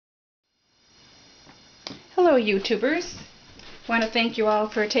Hello YouTubers. I want to thank you all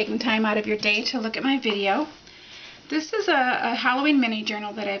for taking time out of your day to look at my video. This is a Halloween mini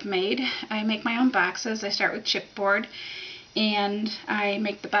journal that I've made. I make my own boxes. I start with chipboard and I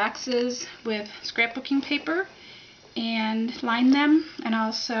make the boxes with scrapbooking paper and line them, and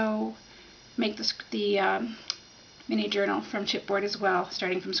also make the mini journal from chipboard as well,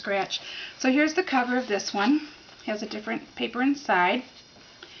 starting from scratch. So here's the cover of this one. It has a different paper inside,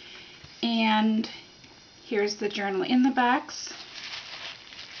 and here's the journal in the box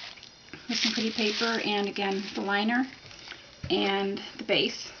with some pretty paper, and again the liner and the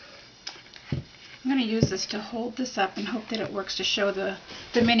base. I'm going to use this to hold this up and hope that it works to show the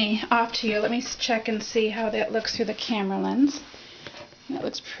mini off to you. Let me check and see how that looks through the camera lens. That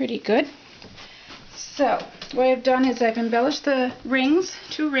looks pretty good. So what I've done is I've embellished the rings,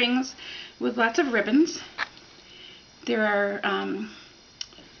 2 rings, with lots of ribbons. There are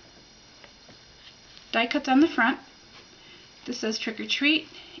die cuts on the front. This says Trick or Treat,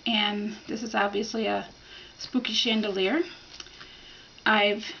 and this is obviously a spooky chandelier.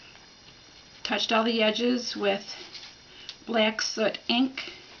 I've touched all the edges with black soot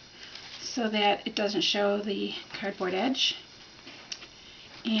ink so that it doesn't show the cardboard edge.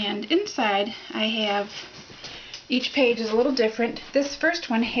 And inside I have, each page is a little different. This first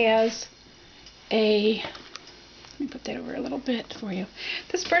one has a, let me put that over a little bit for you.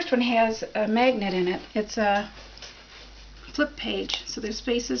 This first one has a magnet in it. It's a flip page, so there's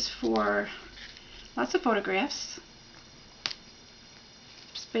spaces for lots of photographs,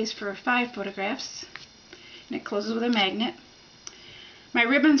 space for 5 photographs, and it closes with a magnet. My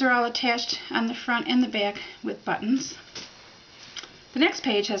ribbons are all attached on the front and the back with buttons. The next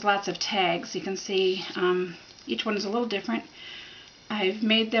page has lots of tags. You can see each one is a little different. I've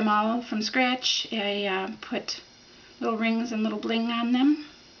made them all from scratch. I put little rings and little bling on them.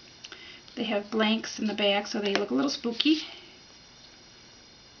 They have blanks in the back, so they look a little spooky.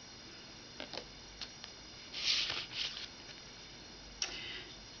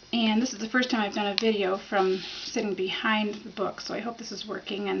 And this is the first time I've done a video from sitting behind the book, so I hope this is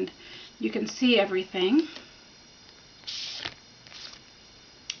working and you can see everything.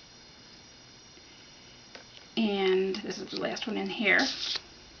 And this is the last one in here.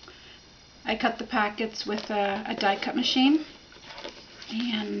 I cut the pockets with a die cut machine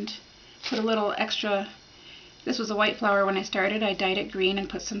and put a little extra. This was a white flower when I started. I dyed it green and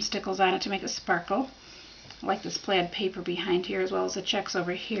put some stickles on it to make it sparkle. I like this plaid paper behind here, as well as the checks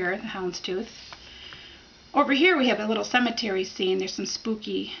over here, the houndstooth. Over here we have a little cemetery scene. There's some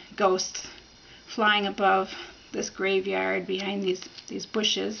spooky ghosts flying above this graveyard behind these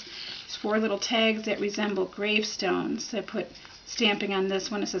bushes. There's 4 little tags that resemble gravestones. I put stamping on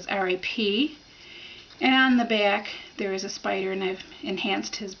this one. It says R.I.P. And on the back there is a spider, and I've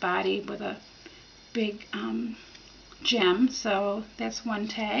enhanced his body with a big gem. So that's one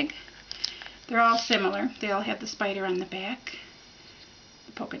tag. They're all similar. They all have the spider on the back,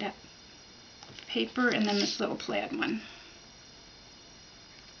 the polka dot paper, and then this little plaid one.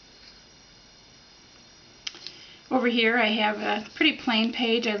 Over here I have a pretty plain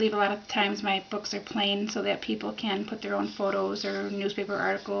page. I leave a lot of times my books are plain so that people can put their own photos or newspaper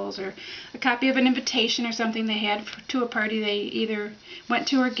articles or a copy of an invitation or something they had to a party they either went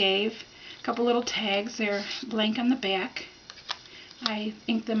to or gave. A couple little tags. They're blank on the back. I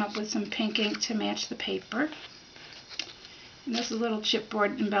inked them up with some pink ink to match the paper. And this is a little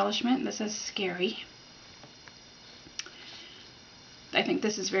chipboard embellishment. This says Scary. I think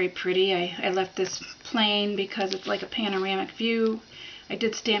this is very pretty. I left this plain because it's like a panoramic view. I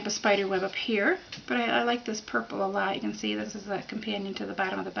did stamp a spider web up here, but I like this purple a lot. You can see this is a companion to the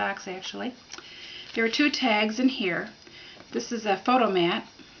bottom of the box actually. There are 2 tags in here. This is a photo mat,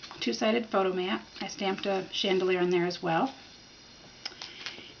 2-sided photo mat. I stamped a chandelier on there as well.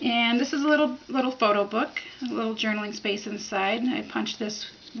 And this is a little photo book, a little journaling space inside. I punched this.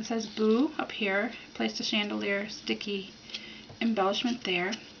 It says Boo up here. Placed a chandelier sticky embellishment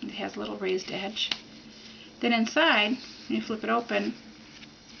there. It has a little raised edge. Then inside, when you flip it open,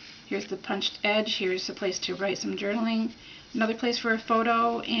 here's the punched edge. Here's a place to write some journaling, another place for a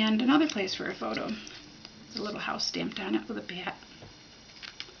photo, and another place for a photo. There's a little house stamped on it with a bat.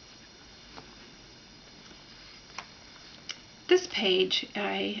 This page,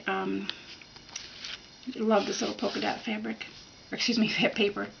 I love this little polka dot fabric, or excuse me,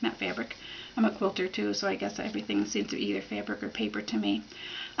 paper, not fabric. I'm a quilter too, so I guess everything seems to be either fabric or paper to me.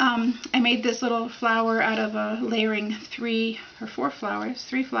 I made this little flower out of layering 3 or 4 flowers,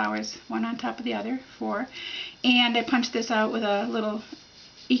 3 flowers, one on top of the other, 4. And I punched this out with a little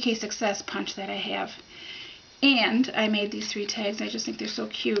EK Success punch that I have. And I made these 3 tags. I just think they're so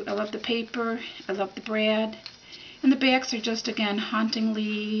cute. I love the paper. I love the brad. And the backs are just, again,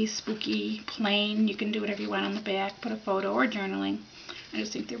 hauntingly spooky, plain. You can do whatever you want on the back. Put a photo or journaling. I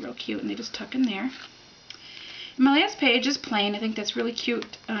just think they're real cute, and they just tuck in there. And my last page is plain. I think that's really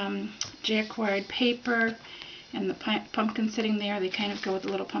cute. Jacquard paper and the pumpkin sitting there. They kind of go with the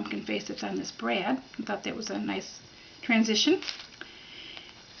little pumpkin face that's on this brad. I thought that was a nice transition.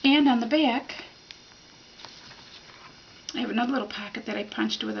 And on the back, I have another little pocket that I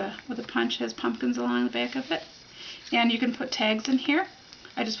punched with a punch. It has pumpkins along the back of it. And you can put tags in here.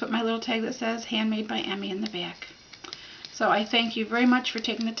 I just put my little tag that says Handmade by Emmy in the back. So I thank you very much for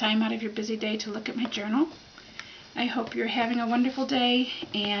taking the time out of your busy day to look at my journal. I hope you're having a wonderful day,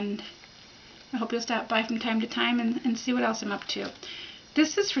 and I hope you'll stop by from time to time and see what else I'm up to.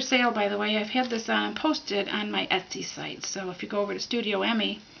 This is for sale, by the way. I've had this posted on my Etsy site. So if you go over to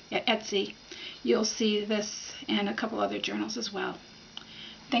StudioEmmy at Etsy, you'll see this and a couple other journals as well.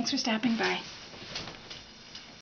 Thanks for stopping by.